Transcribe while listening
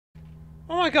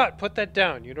Oh my god, put that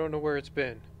down. You don't know where it's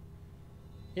been.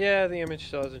 Yeah, the image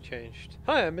still hasn't changed.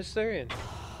 Hi, I'm Miss Therian.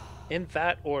 In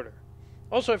that order.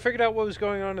 Also, I figured out what was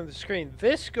going on the screen.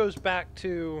 This goes back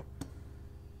to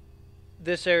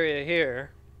this area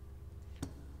here.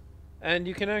 And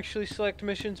you can actually select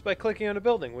missions by clicking on a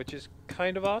building, which is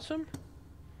kind of awesome.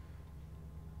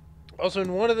 Also,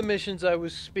 in one of the missions, I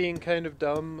was being kind of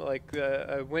dumb. Like,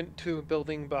 I went to a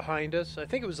building behind us. I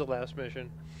think it was the last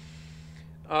mission.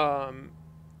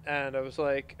 And I was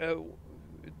like,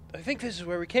 I think this is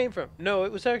where we came from. No,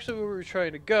 it was actually where we were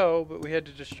trying to go, but we had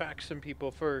to distract some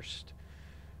people first.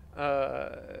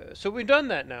 So we've done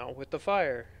that now with the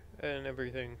fire and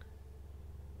everything.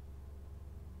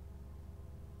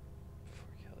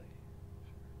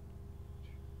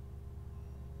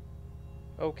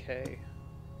 Okay.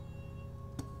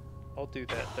 I'll do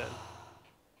that then.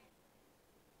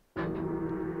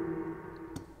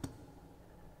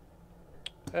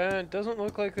 And it doesn't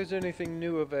look like there's anything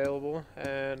new available,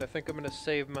 and I think I'm going to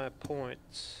save my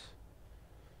points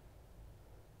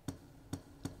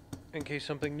in case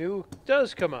something new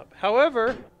does come up.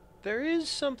 However, there is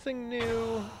something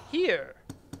new here.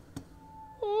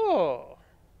 Oh.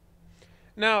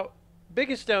 Now,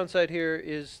 biggest downside here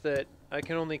is that I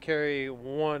can only carry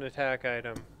one attack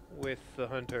item with the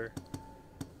hunter.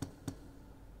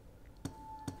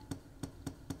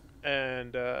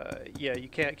 And, yeah, you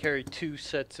can't carry 2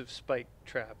 sets of spike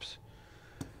traps.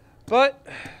 But,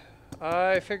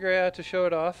 I figure I had to show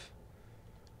it off.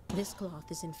 This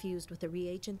cloth is infused with a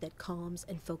reagent that calms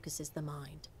and focuses the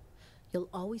mind. You'll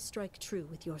always strike true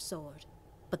with your sword,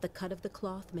 but the cut of the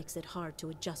cloth makes it hard to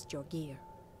adjust your gear.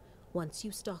 Once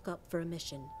you stock up for a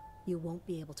mission, you won't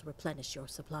be able to replenish your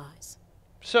supplies.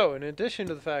 So, in addition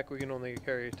to the fact we can only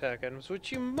carry attack items,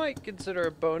 which you might consider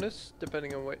a bonus,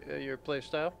 depending on what your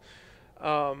playstyle,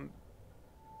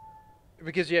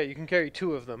 because, yeah, you can carry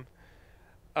 2 of them.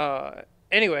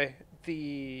 Anyway,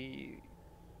 we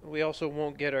also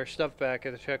won't get our stuff back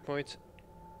at the checkpoints,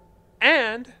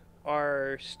 and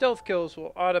our stealth kills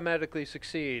will automatically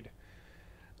succeed.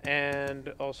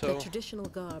 And also... The traditional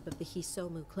garb of the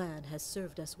Hessian clan has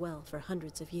served us well for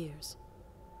hundreds of years.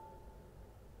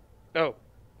 Oh.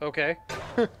 Okay.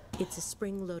 It's a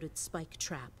spring-loaded spike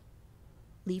trap.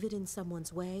 Leave it in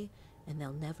someone's way, and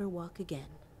they'll never walk again.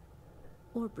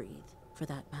 Or breathe, for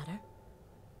that matter.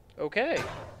 Okay.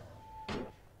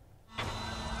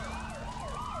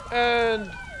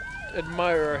 And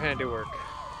admire our handiwork.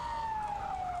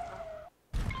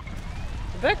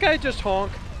 Did that guy just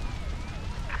honk?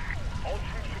 All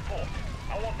troops report.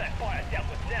 I want that fire dealt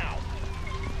with now.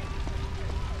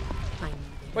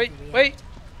 Wait.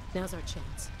 Now's our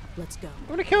chance. Let's go. I'm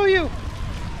gonna kill you!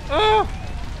 Oh!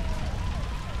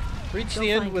 Reach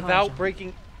the end without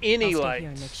breaking any lights. I'll stay here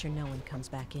and make sure no one comes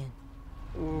back in.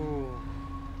 Ooh.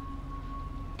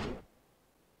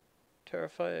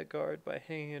 Terrify a guard by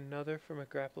hanging another from a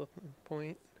grappling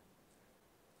point.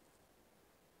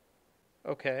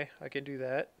 Okay, I can do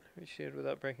that. Reach the end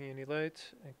without breaking any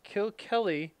lights. And kill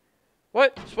Kelly.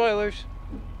 What? Spoilers!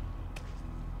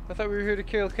 I thought we were here to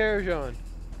kill Karajan.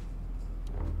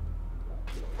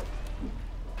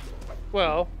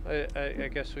 Well, I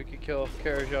guess we could kill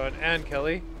Karajan and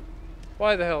Kelly.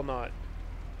 Why the hell not?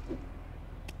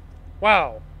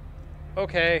 Wow.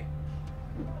 Okay.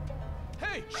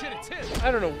 Hey, shit, it's him.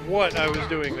 I don't know what I was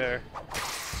doing there.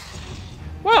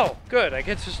 Well, good. I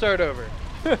get to start over.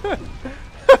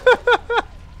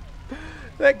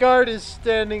 That guard is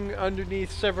standing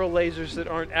underneath several lasers that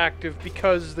aren't active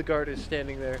because the guard is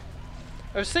standing there.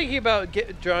 I was thinking about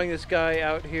drawing this guy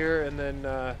out here and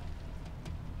then,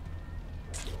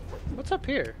 what's up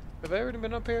here? Have I already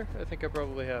been up here? I think I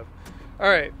probably have.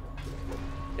 Alright.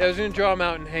 Yeah, I was going to draw him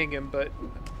out and hang him, but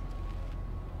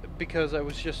because I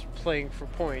was just playing for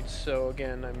points, so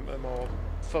again, I'm all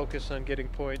focused on getting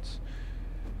points.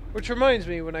 Which reminds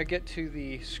me, when I get to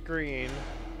the screen,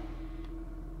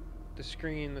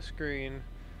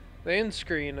 the end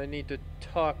screen, I need to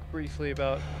talk briefly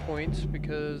about points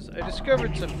because I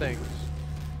discovered some things.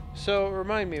 So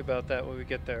remind me about that when we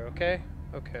get there, okay?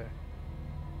 Okay.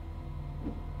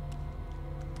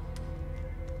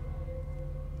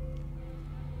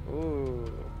 Ooh.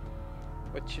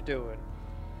 What you doing?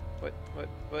 What?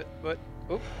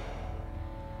 Oop.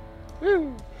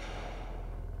 Woo!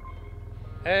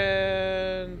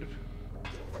 And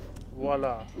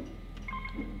voila.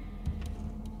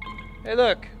 Hey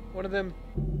look! One of them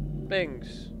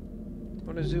things. I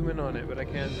want to zoom in on it, but I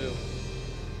can't zoom.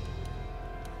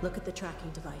 Look at the tracking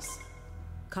device.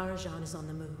 Karajan is on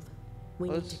the move. We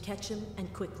need to catch him,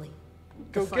 and quickly.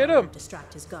 Go get him! Won't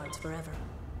distract his guards forever.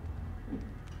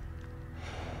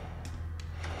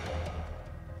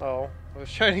 Oh, I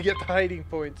was trying to get the hiding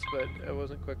points, but it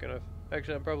wasn't quick enough.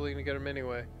 Actually, I'm probably gonna get them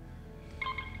anyway.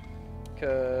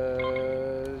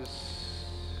 Cause...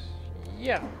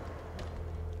 yeah.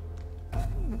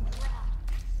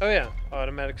 Oh yeah,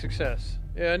 automatic success.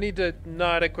 Yeah, I need to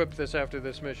not equip this after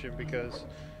this mission because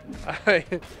I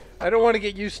don't want to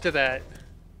get used to that.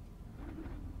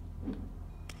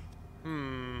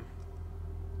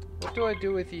 What do I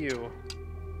do with you?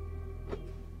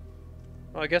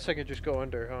 Well, I guess I could just go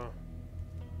under, huh?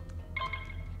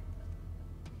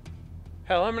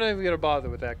 Hell, I'm not even gonna bother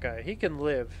with that guy. He can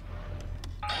live.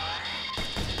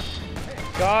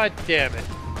 God damn it.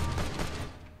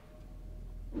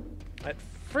 That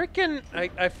freaking...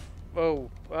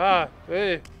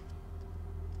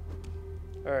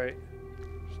 Alright.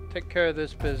 Take care of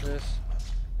this business.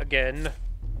 Again.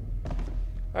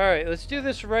 Alright, let's do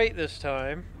this right this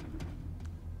time.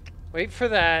 Wait for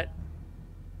that.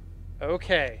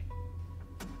 Okay.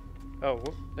 Oh,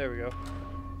 whoop, there we go.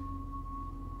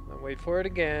 Then wait for it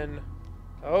again.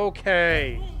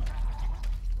 Okay.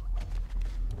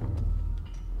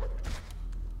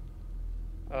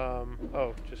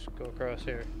 Oh, just go across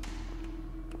here.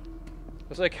 I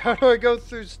was like, how do I go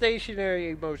through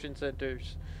stationary motion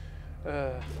centers?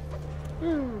 I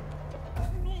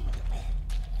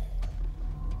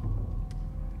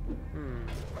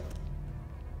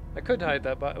could hide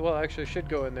that, but well, actually, I should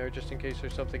go in there just in case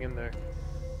there's something in there.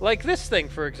 Like this thing,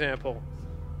 for example.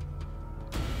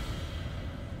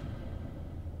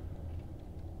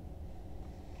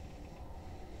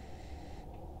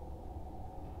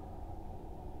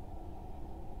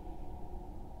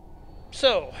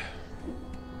 So,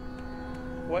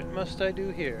 what must I do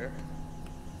here?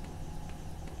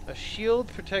 A shield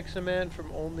protects a man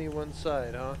from only one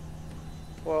side, huh?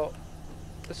 Well,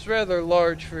 it's rather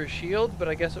large for a shield, but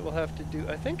I guess it will have to do...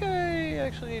 I think I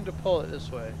actually need to pull it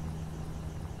this way.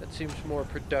 That seems more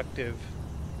productive.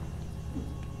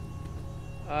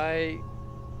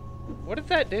 What did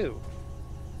that do?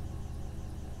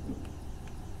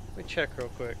 Let me check real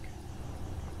quick.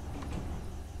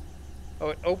 Oh,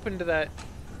 it opened that...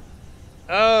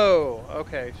 Oh,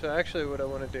 okay. So actually what I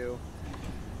want to do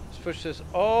is push this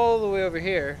all the way over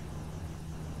here.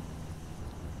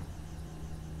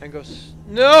 And go...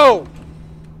 No!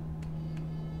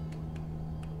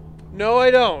 No,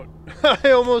 I don't. I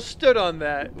almost stood on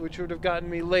that, which would have gotten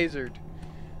me lasered.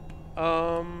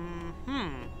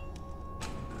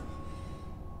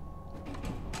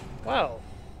 Wow.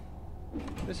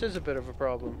 This is a bit of a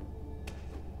problem.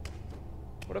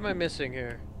 What am I missing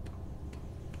here?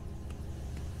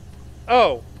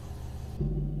 Oh!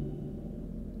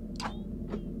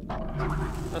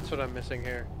 That's what I'm missing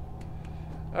here.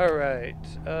 Alright.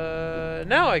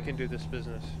 Now I can do this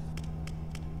business.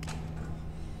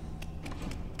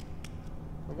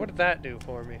 What did that do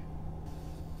for me?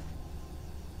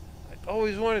 I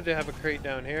always wanted to have a crate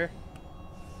down here.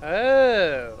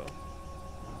 Oh!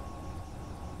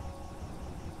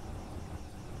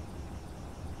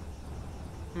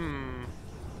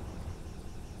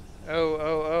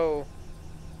 Oh.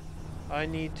 I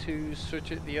need to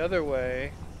switch it the other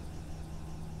way.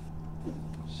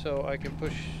 So I can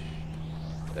push...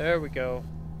 There we go.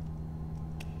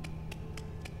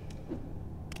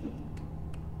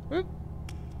 Whoop.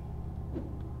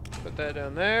 Put that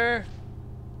down there.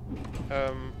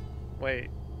 Wait.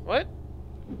 What?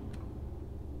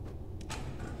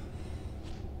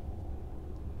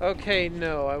 Okay,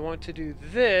 no. I want to do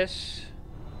this.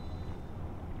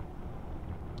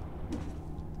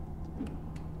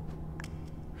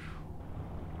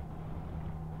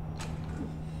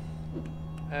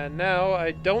 And now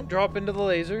I don't drop into the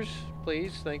lasers,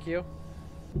 please, thank you.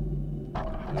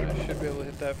 I should be able to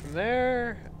hit that from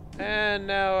there. And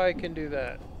now I can do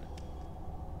that.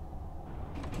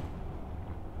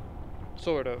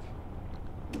 Sort of.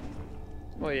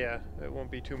 Well, yeah, it won't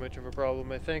be too much of a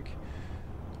problem, I think.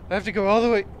 I have to go all the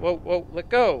way. Whoa, let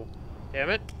go. Damn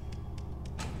it.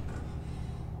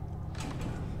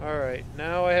 Alright,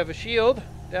 now I have a shield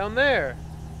down there.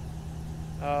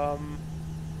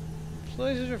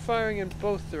 Lasers are firing in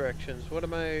both directions. What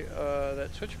am I, that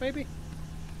switch maybe?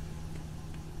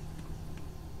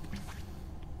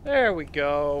 There we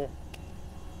go.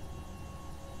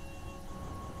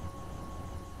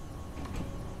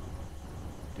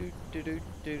 Do.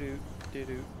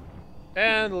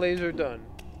 And laser done.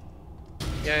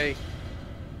 Yay.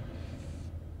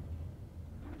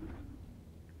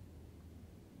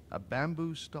 A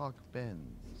bamboo stalk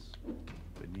bends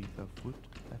beneath a foot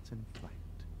that's in flight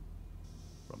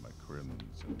from a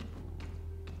crimson.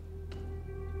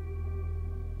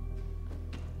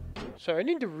 Sorry, I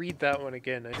need to read that one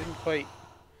again. I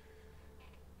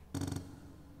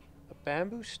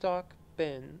Bamboo stalk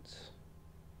bends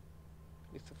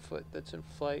beneath the foot that's in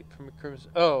flight from a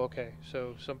crimson. Oh, okay.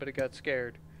 So somebody got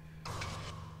scared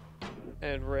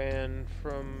and ran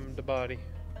from the body.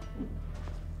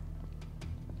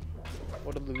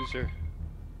 What a loser.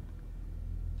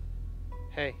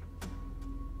 Hey.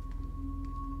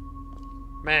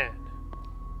 Man.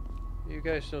 You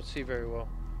guys don't see very well.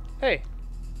 Hey.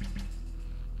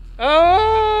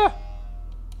 Oh!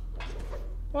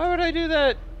 Why would I do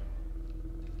that?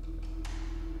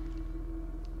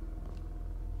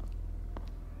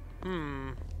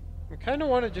 I kind of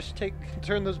want to just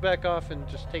turn those back off and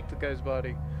just take the guy's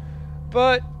body.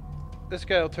 But this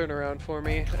guy will turn around for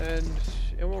me and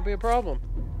it won't be a problem.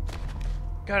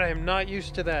 God, I am not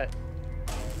used to that.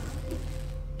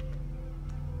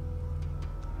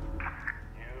 You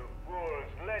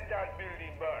fools, let that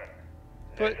building burn.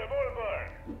 But- Let them all burn.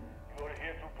 You're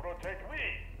here to protect me.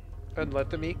 And let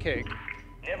them eat cake.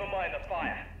 Never mind the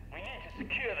fire. We need to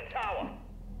secure the tower.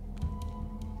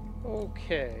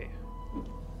 Okay.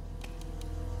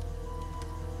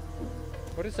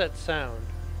 What is that sound?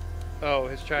 Oh,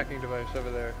 his tracking device over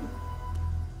there.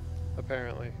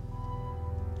 Apparently.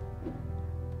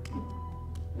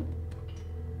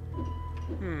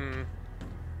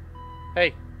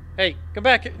 Hey! Hey! Come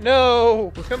back!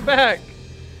 No! Come back!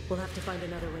 We'll have to find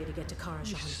another way to get to You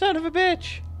Karashan. son of a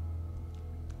bitch!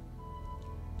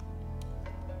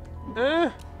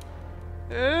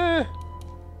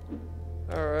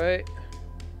 Alright.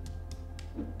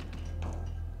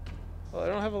 Well, I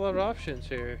don't have a lot of options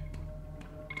here.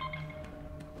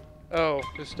 Oh,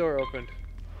 this door opened.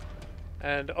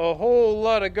 And a whole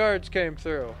lot of guards came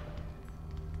through.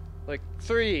 Like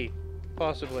 3,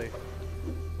 possibly.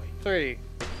 3.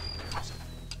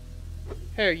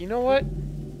 Here, you know what?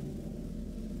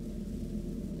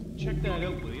 Check that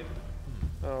out, will you?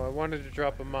 Oh, I wanted to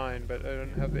drop a mine, but I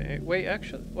don't have the... Wait,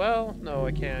 actually... Well, no,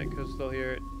 I can't, because they'll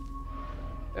hear it.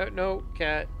 Oh, no,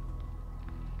 cat.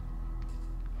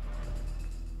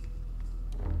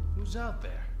 Who's out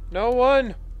there? No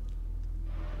one!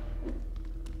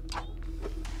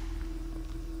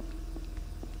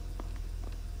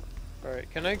 Alright,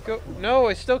 can I go? No,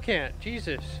 I still can't.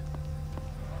 Jesus.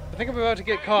 I think I'm about to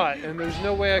get caught, and there's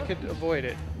no way I could avoid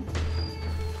it.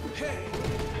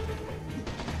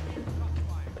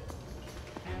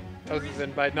 Other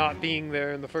than by not being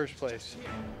there in the first place.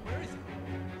 Where is he?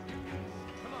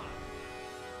 Come on.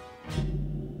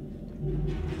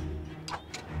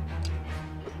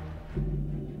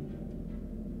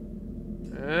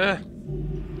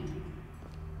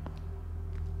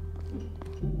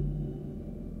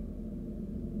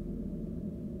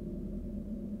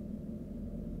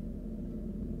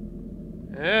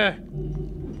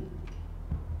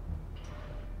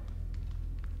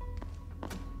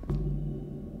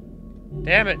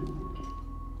 Damn it.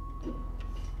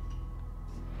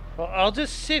 Well, I'll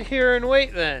just sit here and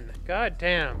wait then. God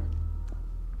damn.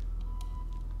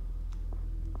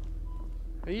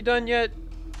 Are you done yet?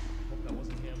 Hope that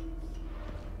wasn't him.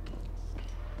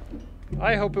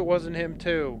 I hope it wasn't him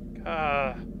too.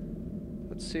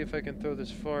 Let's see if I can throw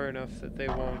this far enough that they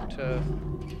won't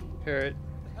hear it.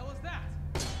 What the hell is that?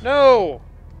 No!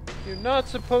 You're not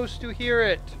supposed to hear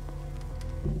it.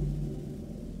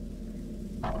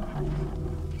 What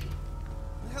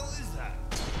the hell is that?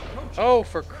 Oh,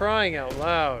 for crying out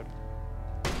loud.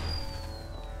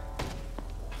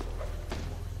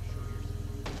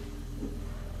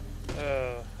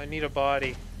 I need a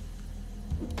body.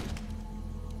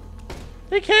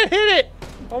 They can't hit it!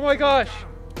 Oh my gosh.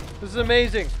 This is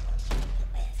amazing.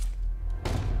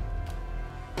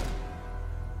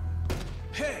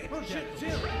 Hey! Oh, shit,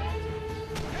 Jim! Hey,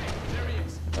 there he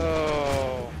is.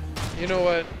 Oh. You know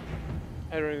what?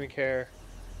 I don't even care.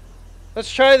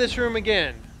 Let's try this room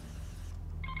again.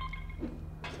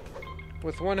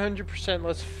 With 100%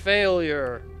 less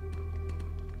failure.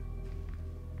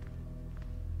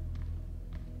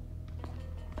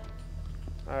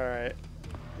 Alright.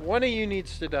 One of you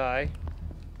needs to die.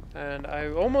 And I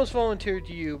almost volunteered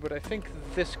you, but I think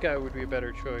this guy would be a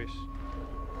better choice.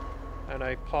 And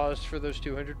I paused for those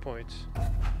 200 points.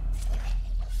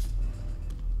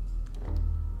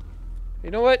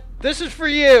 You know what? This is for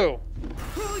you!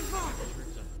 Holy fuck!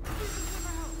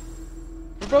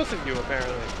 For both of you,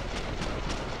 apparently.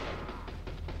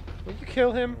 Will you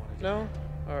kill him? No?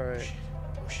 Alright.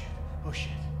 Oh shit. Oh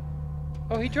shit.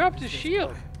 Oh, he dropped his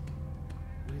shield.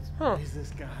 Huh. What is this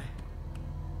guy?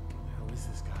 Who the hell is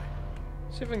this guy?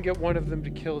 See if I can get one of them to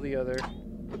kill the other.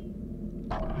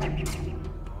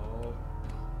 Oh.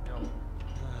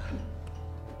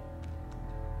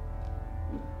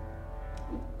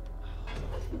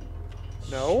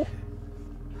 No. No?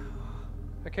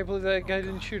 I can't believe that guy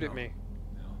didn't shoot at me.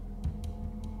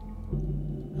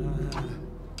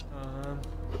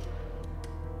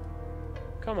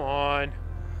 Come on.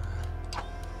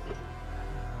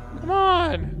 Come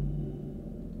on!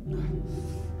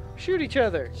 Shoot each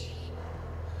other.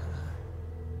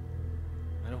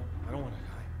 I don't want to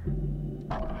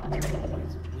die.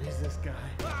 What is this guy?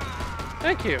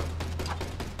 Thank you.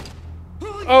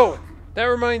 Oh, that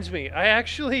reminds me. I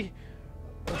actually,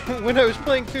 when I was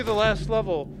playing through the last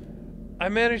level, I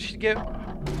managed to get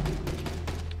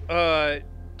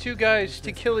two guys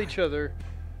to kill each other.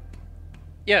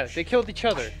 Yeah, they killed each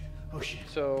other. Oh shit.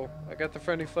 So I got the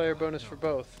friendly fire bonus for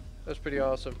both. That's pretty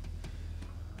awesome.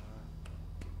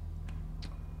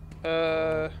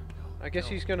 I guess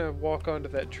he's gonna walk onto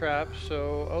that trap,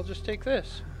 so I'll just take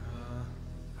this.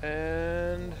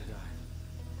 And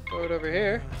throw it over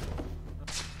here.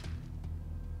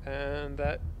 And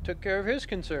that took care of his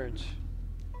concerns.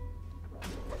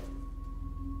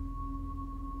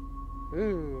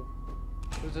 Ooh.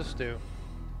 What does this do?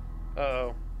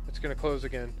 Uh-oh. It's gonna close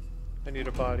again. I need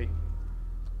a body.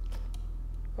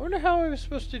 I wonder how I was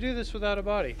supposed to do this without a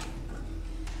body.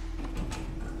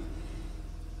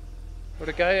 Would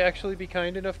a guy actually be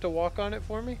kind enough to walk on it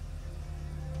for me?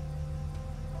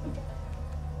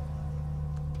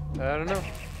 I don't know.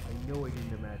 I know I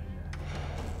didn't imagine that.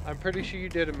 I'm pretty sure you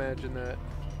did imagine that.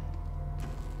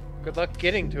 Good luck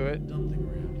getting to it. Something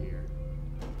around here.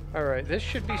 Alright, this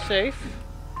should be safe.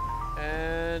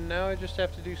 And now I just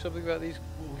have to do something about these.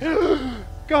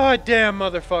 Goddamn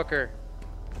motherfucker!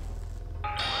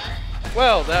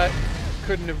 Well, that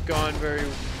couldn't have gone very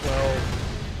well.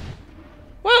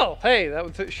 Well, hey, that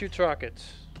one shoots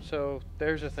rockets. So,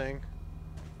 there's a thing.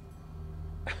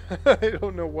 I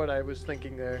don't know what I was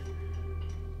thinking there.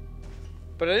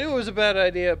 But I knew it was a bad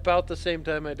idea about the same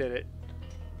time I did it.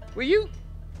 Will you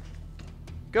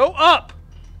go up?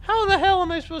 How the hell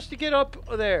am I supposed to get up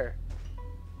there?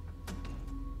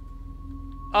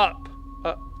 Up.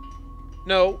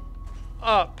 No.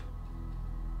 Up.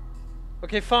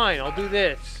 Okay, fine. I'll do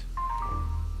this.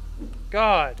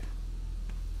 God.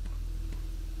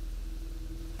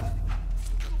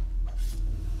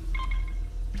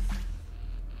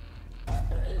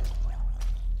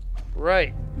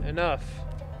 Right. Enough.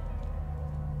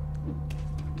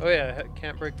 Oh yeah,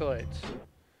 can't break the lights.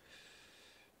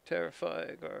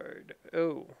 Terrify guard.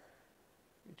 Oh.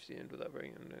 Reach the end without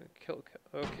bringing him to kill.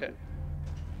 Okay.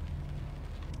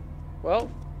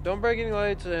 Well, don't break any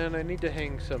lights, and I need to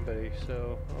hang somebody,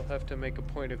 so I'll have to make a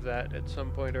point of that at some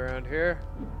point around here.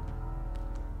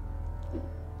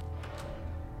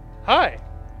 Hi!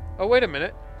 Oh, wait a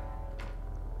minute.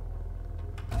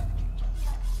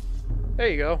 There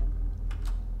you go.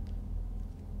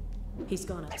 He's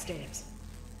gone upstairs.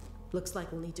 Looks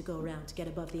like we'll need to go around to get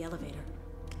above the elevator.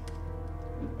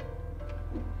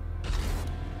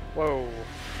 Whoa.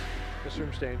 This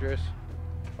room's dangerous.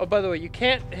 Oh, by the way, you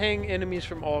can't hang enemies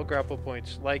from all grapple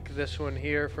points, like this one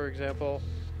here, for example.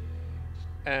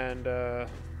 And,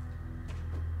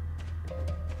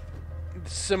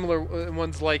 similar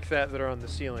ones like that that are on the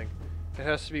ceiling. It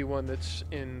has to be one that's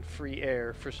in free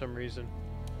air for some reason.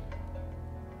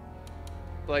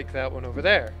 Like that one over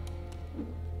there.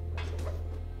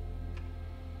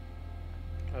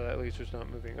 Oh, that laser's not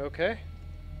moving. Okay.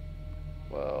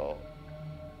 Well,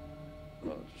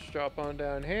 I'll just drop on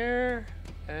down here.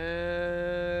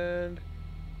 And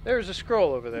there's a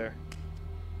scroll over there.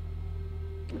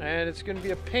 And it's going to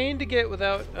be a pain to get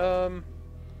without, how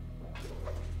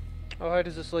high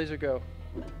does this laser go?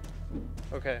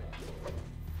 Okay.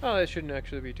 Oh, that shouldn't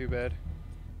actually be too bad.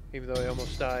 Even though I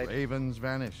almost died. Ravens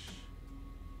vanish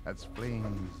as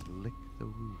flames lick the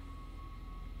roof.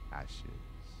 Ashes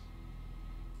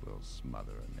will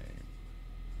smother a name.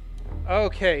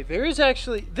 Okay, there is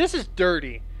actually... This is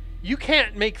dirty. You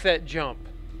can't make that jump.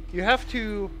 You have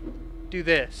to do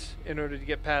this in order to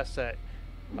get past that.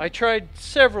 I tried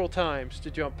several times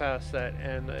to jump past that,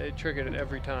 and it triggered it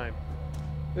every time.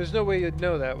 There's no way you'd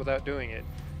know that without doing it.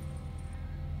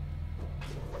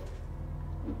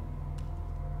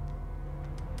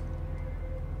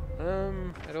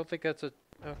 I don't think that's a...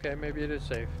 Okay, maybe it is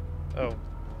safe. Oh,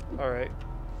 alright.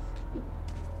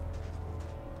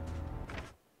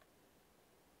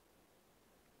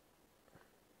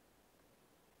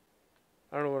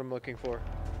 I don't know what I'm looking for,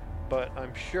 but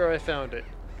I'm sure I found it.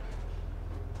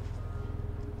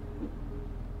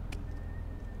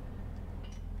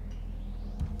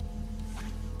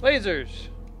 Lasers!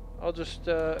 I'll just,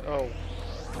 oh.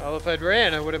 Well, if I'd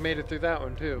ran, I would have made it through that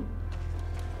one, too.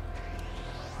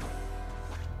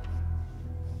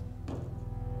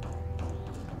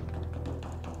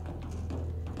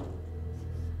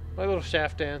 My little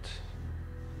shaft dance.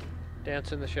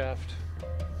 Dance in the shaft.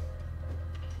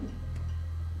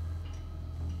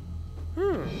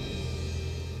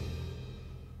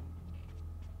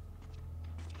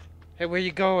 Hey, where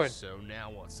you going? So now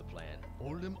what's the plan?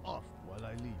 Hold him off while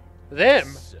I leave. Them?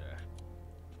 Sir.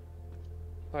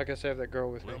 I guess I have that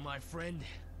girl with me. Well, my friend,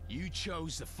 you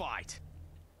chose to fight.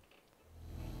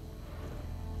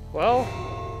 Well,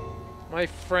 my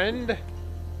friend,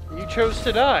 you chose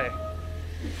to die.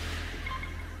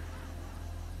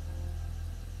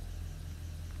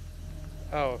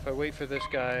 Oh, if I wait for this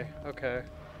guy, okay.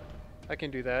 I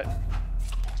can do that.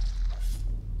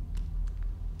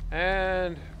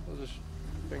 And we'll just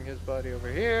bring his body over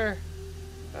here.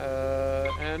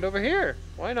 And over here.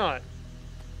 Why not?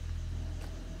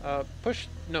 Push,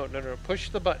 no, push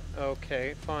the button.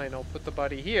 Okay, fine, I'll put the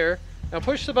body here. Now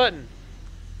push the button.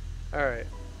 Alright.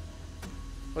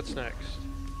 What's next?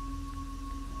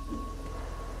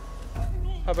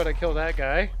 How about I kill that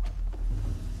guy?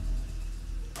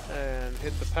 And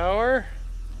hit the power.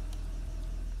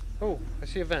 Oh, I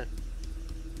see a vent.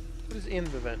 What is in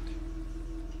the vent?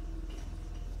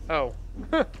 Oh.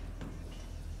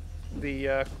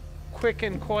 The quick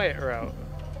and quiet route.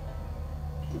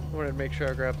 I wanted to make sure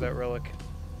I grabbed that relic.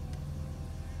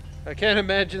 I can't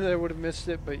imagine that I would have missed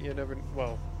it, but you never...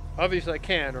 Well, obviously I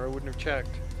can, or I wouldn't have checked.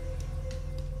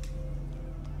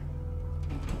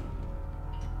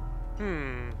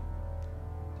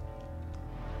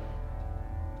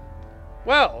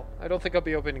 Well, I don't think I'll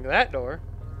be opening that door.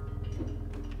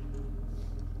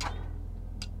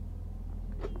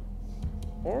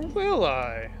 Or will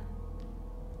I?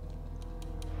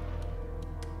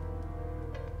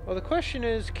 Well, the question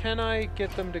is, can I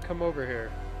get them to come over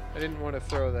here? I didn't want to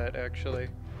throw that, actually.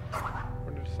 I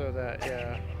wanted to throw that,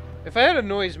 yeah. If I had a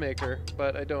noisemaker,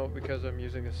 but I don't because I'm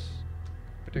using this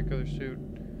particular suit.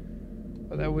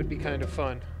 Well, that would be kind of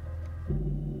fun.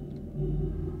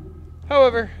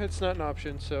 However, it's not an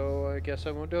option, so I guess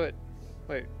I won't do it.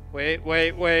 Wait.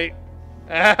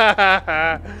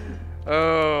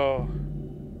 Oh.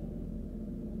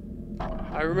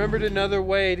 I remembered another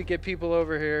way to get people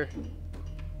over here.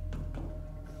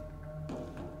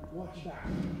 Watch back.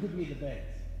 Put me in the bed.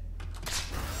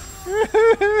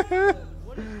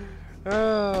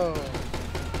 Oh.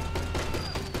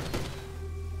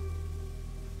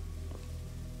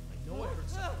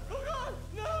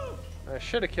 I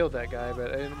should have killed that guy,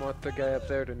 but I didn't want the guy up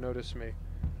there to notice me.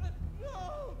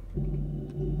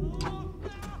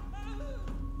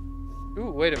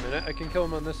 Ooh, wait a minute. I can kill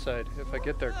him on this side if I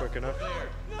get there quick enough.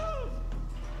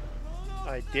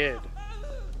 I did.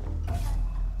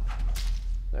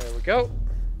 There we go.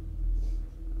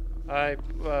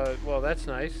 Well, that's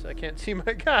nice. I can't see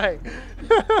my guy.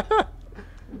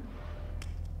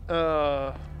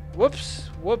 Whoops.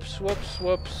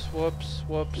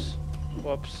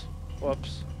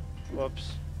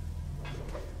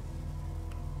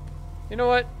 You know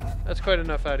what? That's quite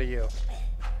enough out of you.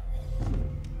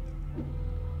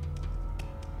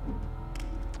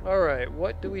 Alright,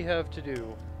 what do we have to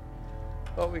do?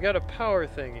 Well, we got a power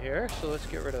thing here, so let's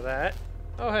get rid of that.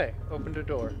 Oh, hey, opened a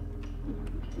door.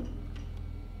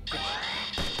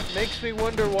 Which makes me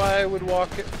wonder why I would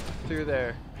walk it through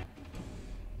there.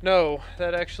 No,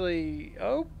 that actually...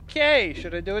 Okay,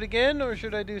 should I do it again, or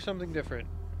should I do something different?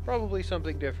 Probably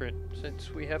something different, since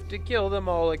we have to kill them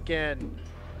all again.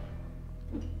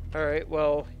 Alright,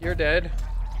 well, you're dead.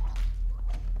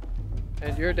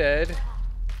 And you're dead.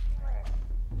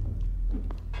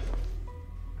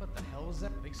 What the hell was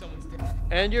that? I think someone's dead.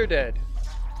 And you're dead.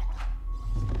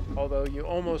 Although you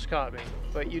almost caught me,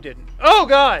 but you didn't. Oh,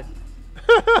 God!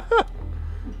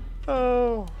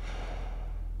 Oh.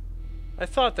 I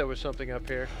thought there was something up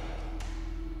here.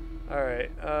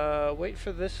 Alright, wait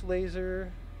for this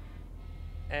laser.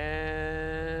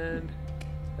 And...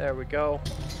 there we go.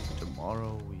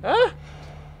 Tomorrow we Ah!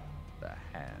 the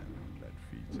hand that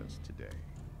feeds us today.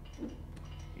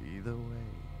 Either way,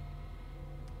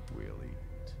 we'll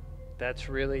eat. That's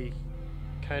really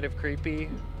kind of creepy,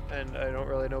 and I don't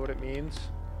really know what it means.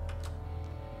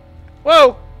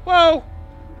 Whoa! Whoa!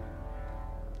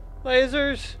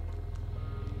 Lasers!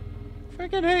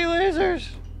 Freaking hate lasers!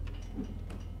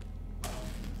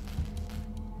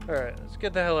 Alright, let's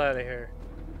get the hell out of here.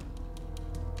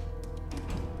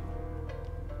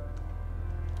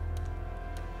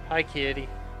 Hi, kitty.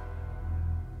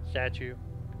 Statue.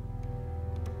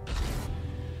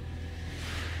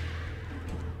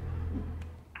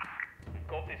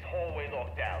 Got this hallway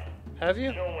locked down. Have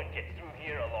you? No one gets through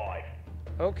here alive.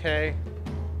 Okay.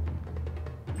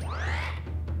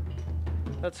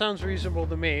 That sounds reasonable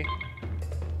to me.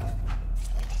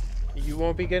 You You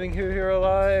won't be getting here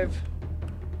alive.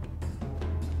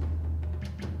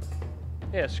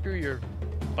 Yeah, screw your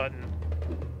button.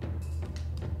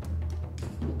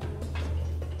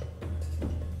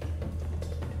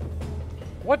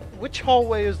 Which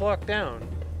hallway is locked down?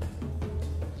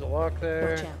 There's a lock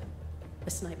there. Watch out. A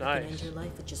sniper Nice. can end your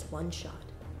life with just one shot.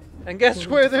 And guess You'll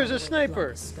need where to there's find a way to block sniper?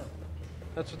 his scope.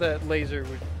 That's what that laser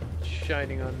was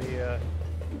shining on the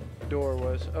door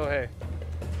was. Oh, hey.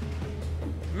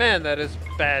 Man, that is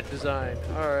bad design.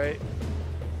 Alright.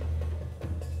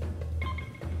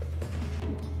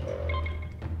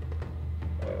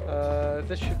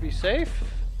 This should be safe.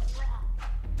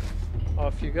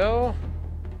 Off you go.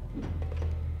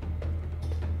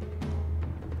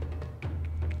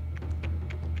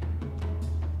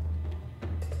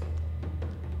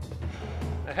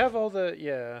 I have all the,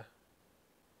 yeah.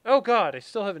 Oh god, I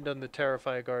still haven't done the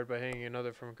Terrify a guard by hanging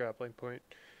another from a grappling point.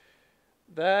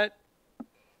 That,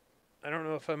 I don't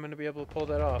know if I'm going to be able to pull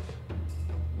that off.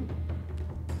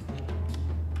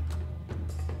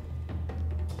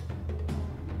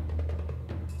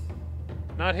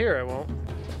 Not here, I won't.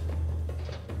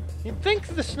 You'd think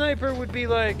the sniper would be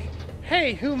like,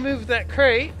 hey, who moved that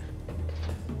crate?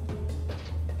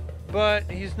 But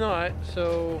he's not,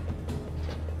 so...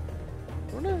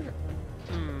 I wonder...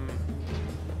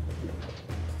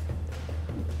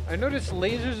 I noticed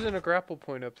lasers and a grapple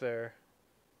point up there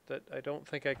that I don't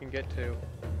think I can get to.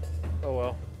 Oh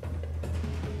well.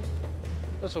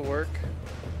 This'll work.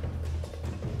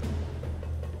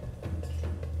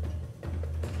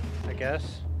 I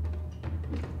guess.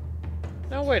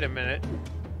 Now wait a minute.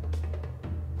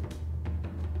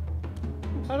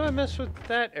 How do I mess with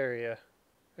that area?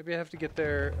 Maybe I have to get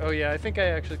there. Oh yeah, I think I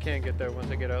actually can get there once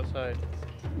I get outside.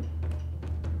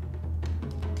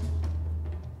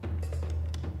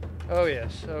 Oh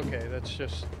yes, okay, that's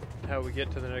just how we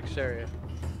get to the next area.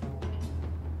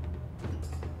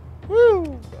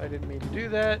 Woo! I didn't mean to do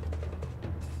that.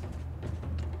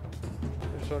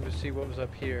 I just wanted to see what was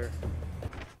up here.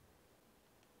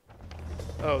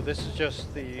 Oh, this is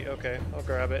just the... Okay, I'll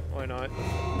grab it. Why not?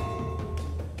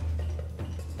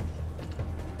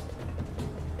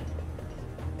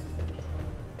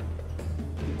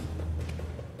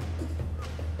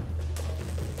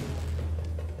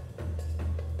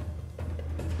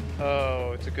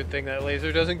 Oh, it's a good thing that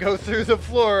laser doesn't go through the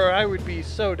floor, or I would be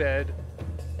so dead.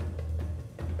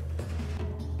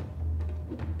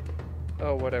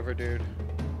 Oh, whatever, dude.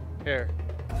 Here,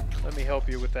 let me help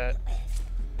you with that.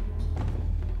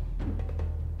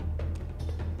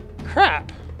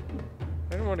 Crap!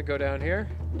 I don't want to go down here.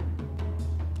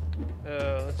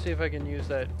 Let's see if I can use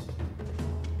that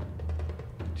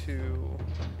to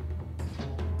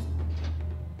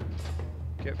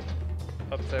get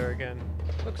up there again.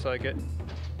 Looks like it.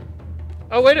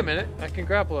 Oh, wait a minute. I can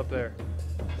grapple up there.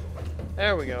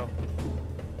 There we go.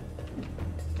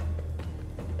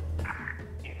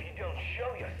 If you don't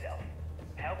show yourself,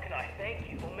 how can I thank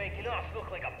you for making us look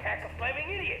like a pack of flaming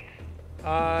idiots?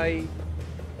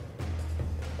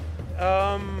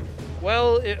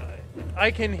 Well,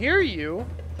 I can hear you.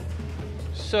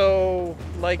 So,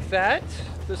 like that?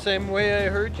 The same way I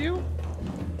heard you?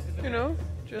 You know,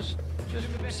 just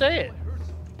say it.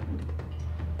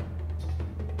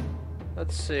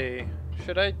 Let's see.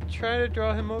 Should I try to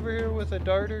draw him over here with a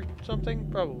dart or something?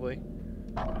 Probably.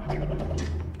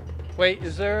 Wait,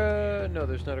 is there a... No,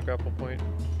 there's not a grapple point.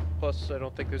 Plus, I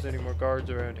don't think there's any more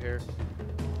guards around here.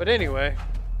 But anyway.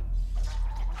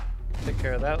 Take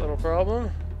care of that little problem.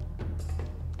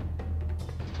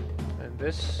 And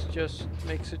this just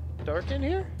makes it dark in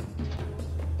here?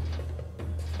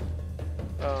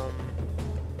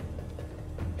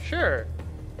 Sure.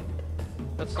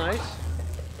 That's nice.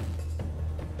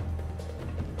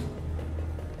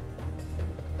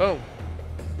 Boom.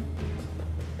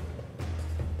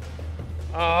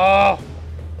 Oh!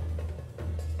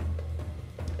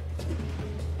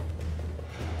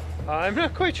 I'm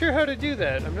not quite sure how to do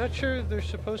that. I'm not sure they're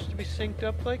supposed to be synced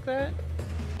up like that.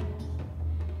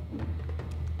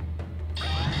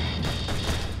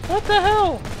 What the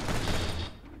hell?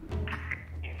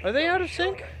 Are they out of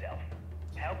sync?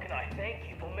 How can I thank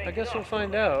you for making I guess we'll us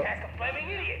find look like out. a pack of flaming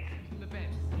idiots?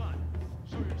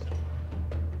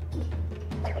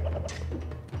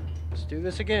 Let's do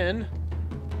this again.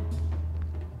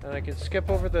 And I can skip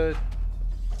over the...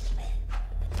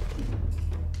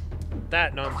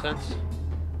 that nonsense.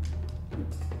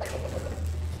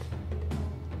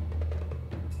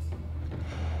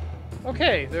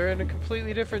 Okay, they're in a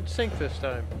completely different sync this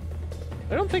time.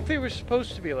 I don't think they were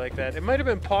supposed to be like that. It might have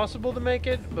been possible to make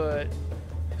it, but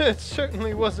it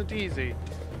certainly wasn't easy.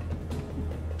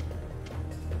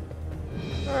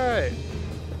 Alright.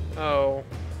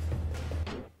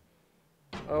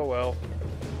 well.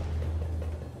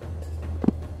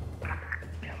 Come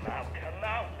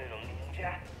out, little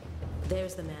ninja.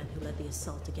 There's the man who led the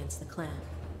assault against the clan.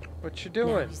 What you Now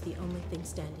doing? he's the only thing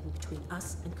standing between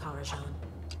us and Karajan.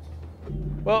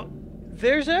 Well,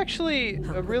 there's actually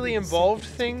How a really quickly the involved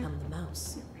serpent has thing become the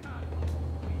mouse.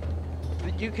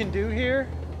 that you can do here.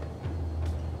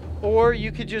 Or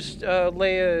you could just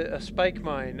lay a spike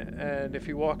mine, and if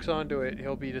he walks onto it,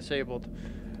 he'll be disabled.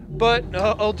 But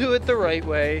I'll do it the right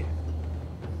way.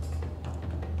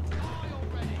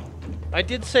 I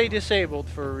did say disabled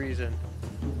for a reason.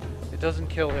 It doesn't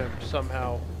kill him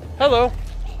somehow. Hello!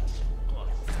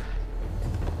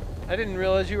 I didn't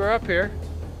realize you were up here.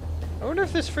 I wonder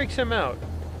if this freaks him out.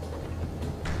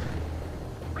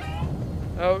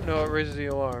 Oh, no, it raises the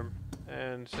alarm.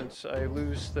 And since I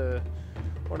lose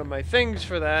one of my things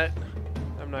for that,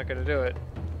 I'm not gonna do it.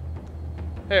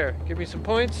 Here, give me some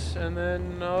points, and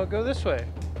then I'll go this way.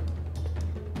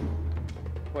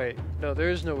 Wait, no, there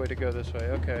is no way to go this way.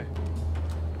 Okay.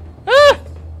 Ah!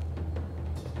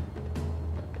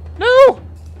 No!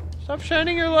 Stop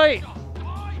shining your light!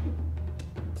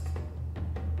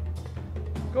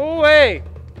 Go away!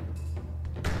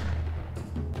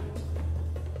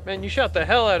 Man, you shot the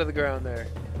hell out of the ground there.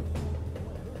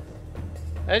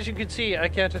 As you can see, I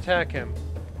can't attack him.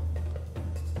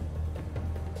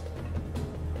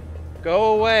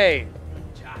 Go away!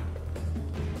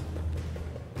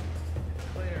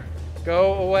 Clear.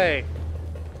 Go away!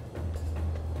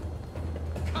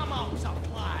 Come on,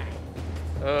 supply.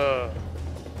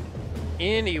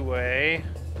 Anyway...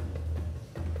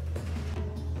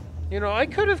 You know, I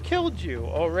could have killed you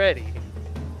already.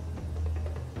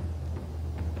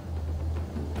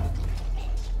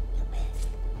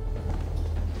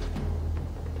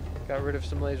 Got rid of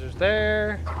some lasers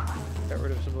there. Got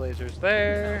rid of some lasers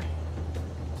there.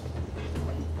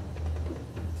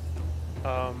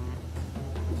 Kelly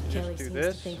Just do seems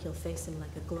this. to think you'll face him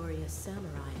like a glorious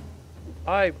samurai.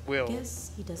 I will.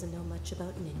 Guess he doesn't know much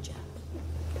about ninja.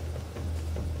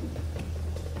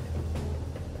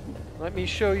 Let me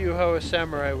show you how a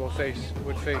samurai would face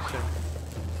him.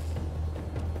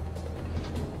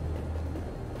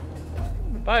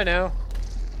 Bye now.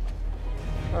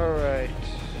 Alright.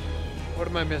 What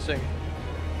am I missing?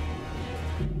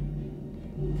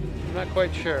 I'm not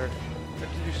quite sure. I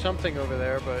have to do something over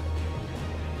there, but...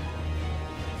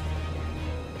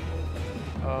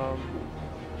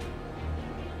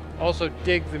 Also,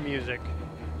 dig the music.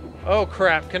 Oh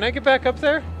crap, can I get back up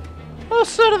there? Oh,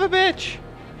 son of a bitch!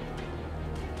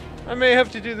 I may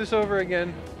have to do this over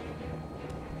again.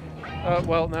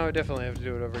 Well, now I definitely have to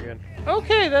do it over again.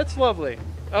 Okay, that's lovely.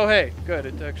 Oh, hey, good.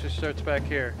 It actually starts back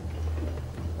here.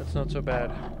 That's not so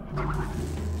bad.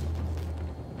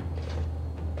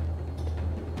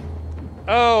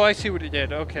 Oh, I see what it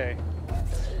did. Okay.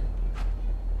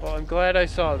 Well, I'm glad I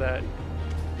saw that.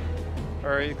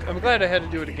 Alright, I'm glad I had to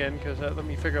do it again, because that let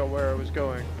me figure out where I was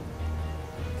going.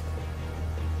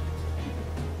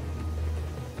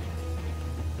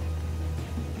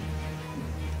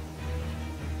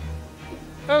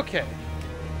 Okay.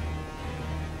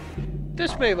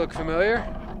 This may look familiar.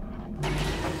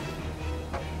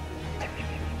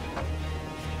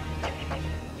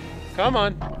 Come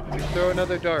on. Throw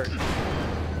another dart.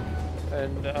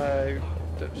 And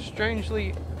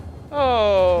strangely...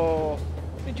 Oh!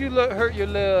 Did you hurt your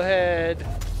little head?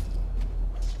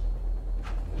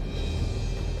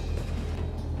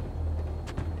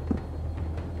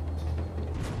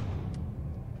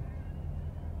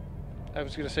 I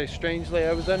was gonna say, strangely,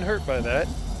 I was unhurt by that.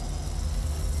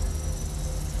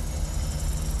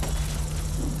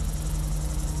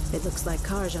 It looks like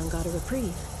Karajan got a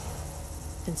reprieve.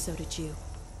 And so did you.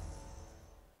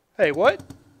 Hey, what?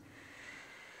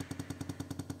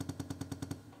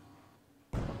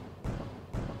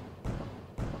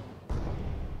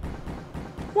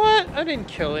 What? I didn't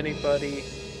kill anybody.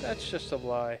 That's just a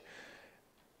lie.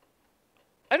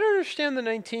 I don't understand the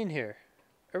 19 here.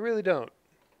 I really don't.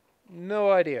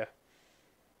 No idea.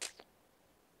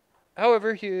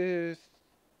 However, there's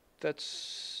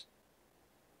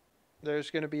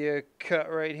going to be a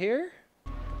cut right here.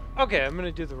 Okay, I'm going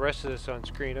to do the rest of this on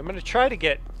screen. I'm going to try to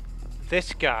get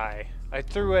this guy. I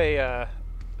threw there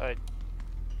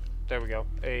we go,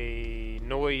 a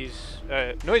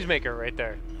noisemaker right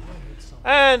there.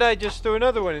 And I just threw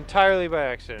another one entirely by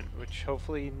accident, which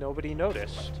hopefully nobody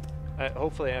noticed.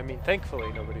 Thankfully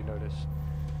nobody noticed.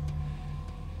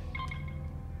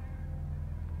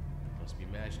 Must be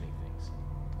imagining things.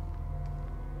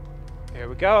 Here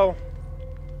we go.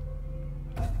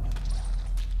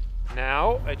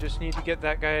 Now, I just need to get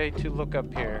that guy to look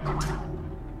up here.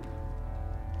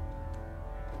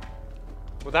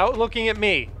 Without looking at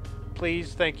me.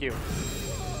 Please, thank you.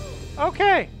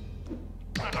 Okay.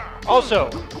 Also,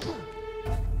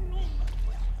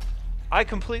 I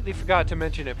completely forgot to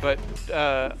mention it, but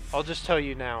I'll just tell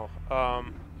you now.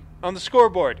 On the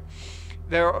scoreboard,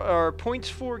 there are points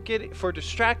for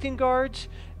distracting guards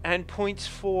and points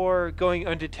for going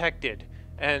undetected,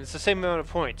 and it's the same amount of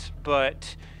points.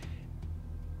 But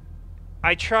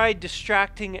I tried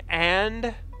distracting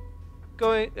and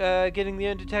getting the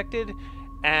undetected,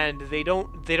 and they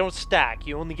don't stack.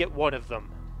 You only get one of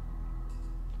them.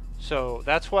 So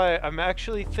that's why I'm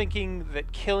actually thinking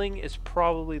that killing is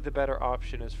probably the better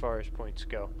option as far as points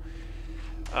go.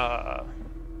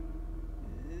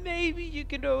 Maybe you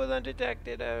can go with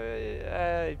undetected.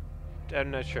 I'm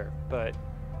not sure, but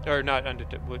or not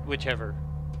undetected, whichever,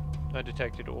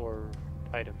 undetected or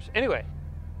items. Anyway,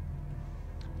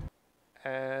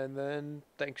 and then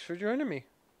thanks for joining me.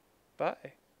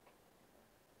 Bye.